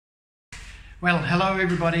Well, hello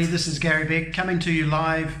everybody, this is Gary Beck coming to you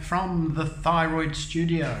live from the Thyroid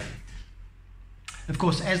Studio. Of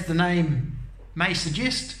course, as the name may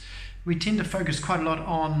suggest, we tend to focus quite a lot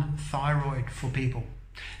on thyroid for people.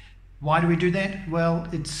 Why do we do that? Well,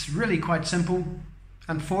 it's really quite simple.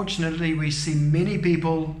 Unfortunately, we see many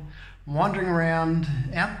people wandering around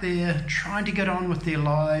out there trying to get on with their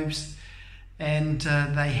lives, and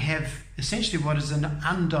they have essentially what is an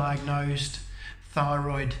undiagnosed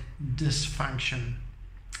thyroid dysfunction.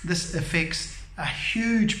 This affects a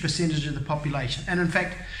huge percentage of the population, and in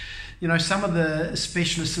fact, some of the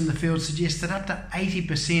specialists in the field suggest that up to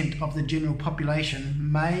 80% of the general population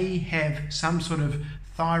may have some sort of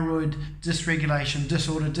thyroid dysregulation,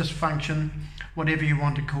 disorder, dysfunction, whatever you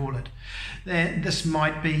want to call it. This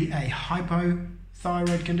might be a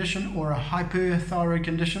hypothyroid condition or a hyperthyroid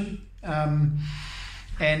condition,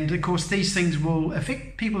 and of course these things will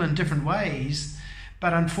affect people in different ways.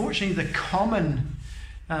 But unfortunately,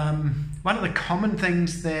 one of the common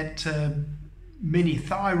things that many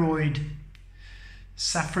thyroid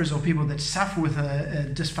sufferers or people that suffer with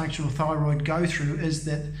a dysfunctional thyroid go through is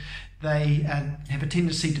that they have a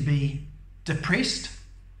tendency to be depressed.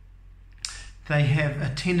 They have a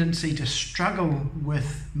tendency to struggle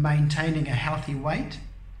with maintaining a healthy weight.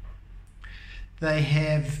 They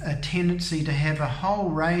have a tendency to have a whole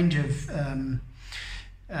range of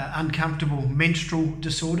uncomfortable menstrual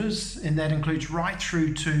disorders, and that includes right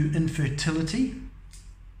through to infertility.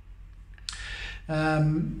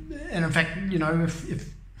 And in fact,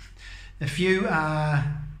 if you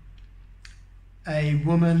are a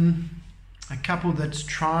woman, a couple that's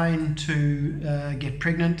trying to get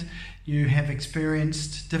pregnant, you have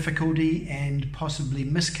experienced difficulty and possibly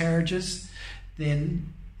miscarriages,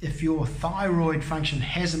 then if your thyroid function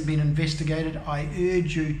hasn't been investigated, I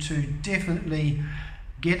urge you to definitely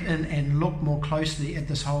get in and look more closely at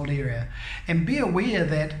this whole area. And be aware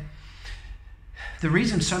that the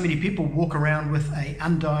reason so many people walk around with an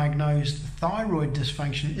undiagnosed thyroid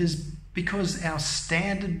dysfunction is because our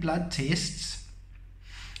standard blood tests,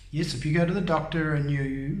 yes, if you go to the doctor and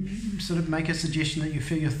you sort of make a suggestion that you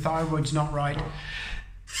feel your thyroid's not right,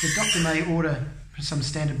 the doctor may order some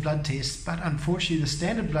standard blood tests, but unfortunately the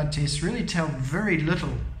standard blood tests really tell very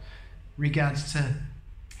little regards to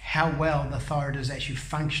how well the thyroid is actually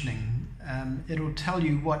functioning. It'll tell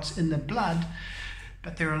you what's in the blood,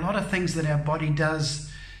 but there are a lot of things that our body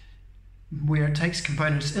does where it takes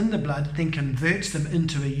components in the blood, then converts them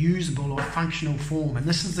into a usable or functional form. And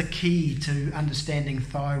this is the key to understanding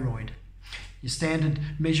thyroid. Your standard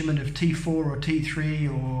measurement of T4 or T3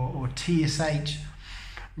 or TSH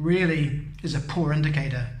really is a poor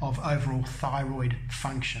indicator of overall thyroid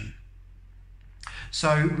function.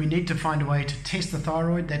 So we need to find a way to test the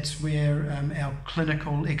thyroid. That's where our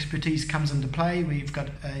clinical expertise comes into play. We've got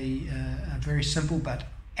a very simple but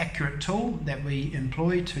accurate tool that we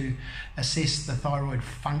employ to assess the thyroid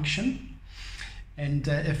function. And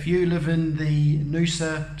if you live in the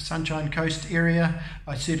Noosa Sunshine Coast area,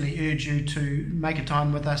 I certainly urge you to make a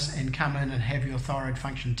time with us and come in and have your thyroid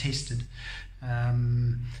function tested.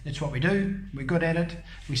 It's what we do. We're good at it.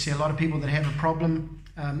 We see a lot of people that have a problem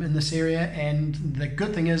in this area, and the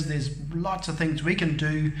good thing is there's lots of things we can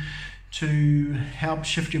do to help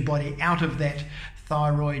shift your body out of that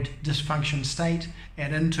thyroid dysfunction state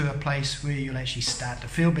and into a place where you'll actually start to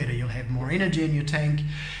feel better. You'll have more energy in your tank.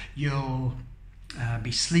 You'll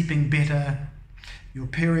be sleeping better. Your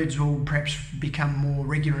periods will perhaps become more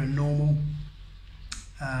regular and normal.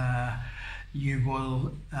 You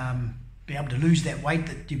will be able to lose that weight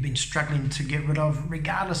that you've been struggling to get rid of,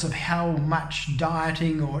 regardless of how much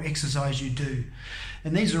dieting or exercise you do.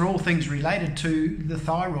 And these are all things related to the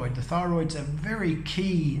thyroid. The thyroid's a very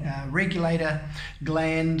key regulator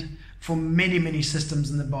gland for many, many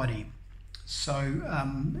systems in the body. So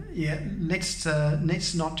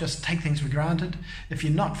let's not just take things for granted. If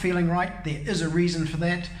you're not feeling right, there is a reason for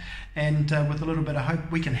that. And with a little bit of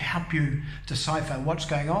hope, we can help you decipher what's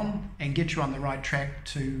going on and get you on the right track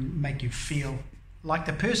to make you feel like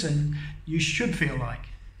the person you should feel like,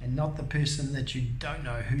 and not the person that you don't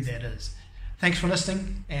know who that is. Thanks for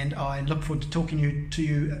listening, and I look forward to talking to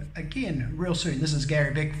you again real soon. This is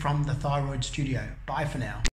Gary Beck from the Thyroid Studio. Bye for now.